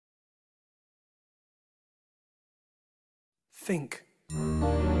Think.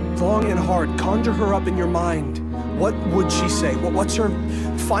 Long and hard, conjure her up in your mind. What would she say? What's her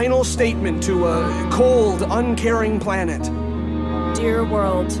final statement to a cold, uncaring planet? Dear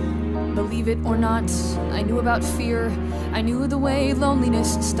world, believe it or not, I knew about fear. I knew the way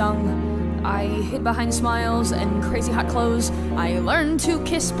loneliness stung. I hid behind smiles and crazy hot clothes. I learned to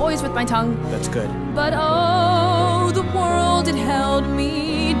kiss boys with my tongue. That's good. But oh, the world, it held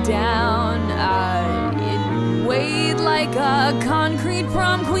me down. It weighed like a concrete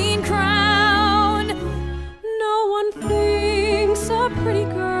prom queen crown. No one thinks a pretty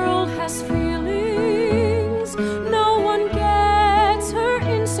girl has feelings. No one gets her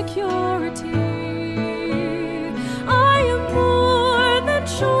insecurity. I am more than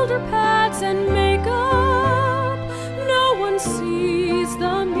shoulder pads and makeup. No one sees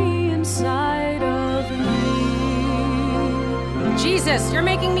the me inside of me. Jesus, you're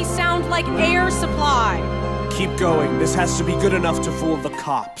making me sound like Air Supply. Keep going. This has to be good enough to fool the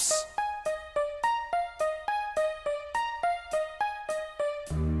cops.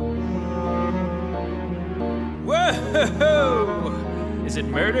 Whoa! Is it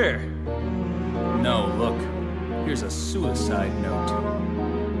murder? No, look. Here's a suicide note.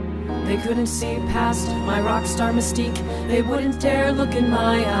 They couldn't see past my rock star mystique. They wouldn't dare look in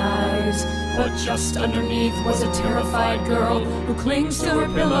my eyes. But just underneath was a terrified girl who clings to her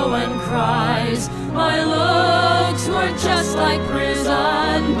pillow and cries. My looks were just like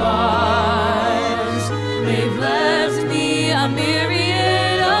prison bars. They've left me a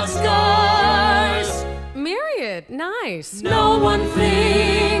myriad of scars. Myriad, nice. No one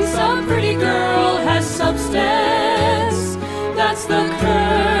thinks a pretty girl has substance. That's the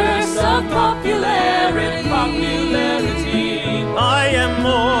curse of popularity. I am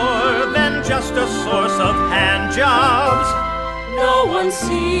more than just a source of hand jobs. No one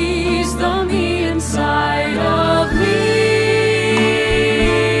sees the me inside of me.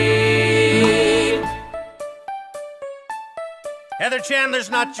 Heather Chandler's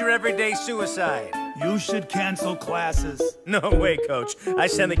not your everyday suicide. You should cancel classes. No way, Coach. I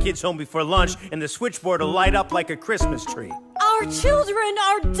send the kids home before lunch, and the switchboard will light up like a Christmas tree. Our children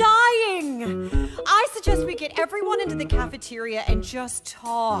are dying. I suggest we get everyone into the cafeteria and just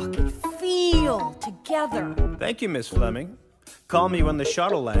talk and feel together. Thank you, Miss Fleming. Call me when the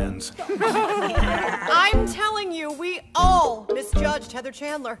shuttle lands. I'm telling you, we all misjudged Heather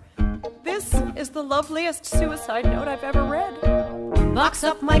Chandler. This is the loveliest suicide note I've ever read. Box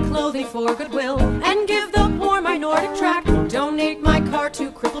up my clothing for Goodwill and give the poor my Nordic tract. Donate my car to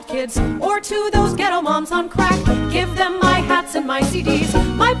crippled kids or to those ghetto moms on crack. Give them my hats and my CDs,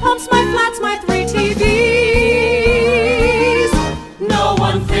 my pumps, my flats, my 3 TVs. No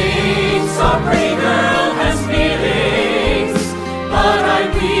one thinks a pretty girl has feelings, but I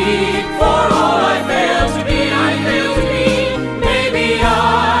weep for all I fail to be. Maybe I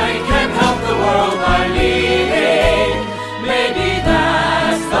can help the world by leaving. Maybe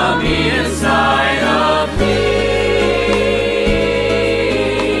that's the me inside of me.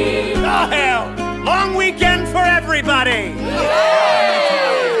 Oh, hell! Long weekend for everybody! And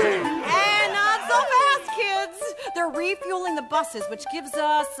not so fast, kids. They're refueling the buses, which gives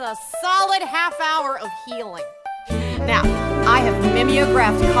us a solid half hour of healing. Now, I have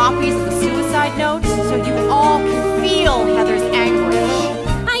mimeographed copies of the suicide notes so you all can feel Heather's anguish.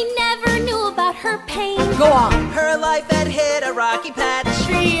 I never knew about her pain. Go on. Her life had hit a rocky patch.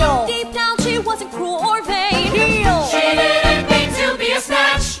 Feel. Deep down she wasn't cruel or vain. Feel. She didn't mean to be a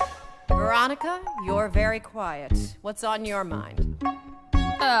snatch. Veronica, you're very quiet. What's on your mind?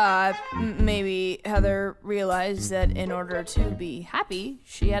 Maybe Heather realized that in order to be happy,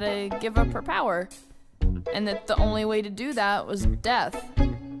 she had to give up her power. And that the only way to do that was death.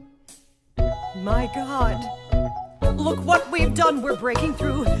 My God. Look what we've done. We're breaking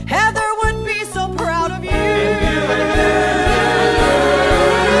through. Heather would be so proud of you.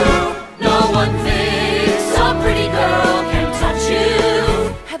 No one thinks a pretty girl can touch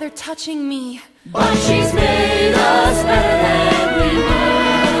you. Heather touching me. But she's made us better than we were.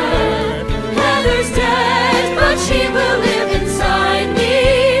 Heather's dead, but she will live inside me.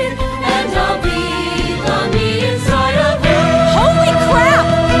 And I'll be the me inside of her. Holy crap!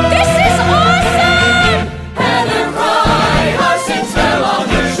 This is awesome! Heather cried, our sins fell on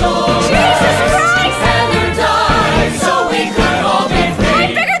her shoulders. Jesus Christ! Heather died so we could all be free.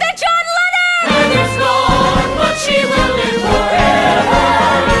 I'm bigger than John Lennon! Heather's gone, but she will live forever.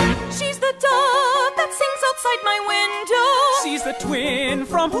 She's the dove that sings outside my window. She's the twin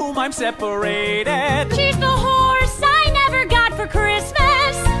from whom I'm separated. She's the horse I never got for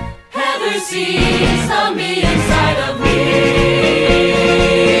Christmas. Heather sees the me inside of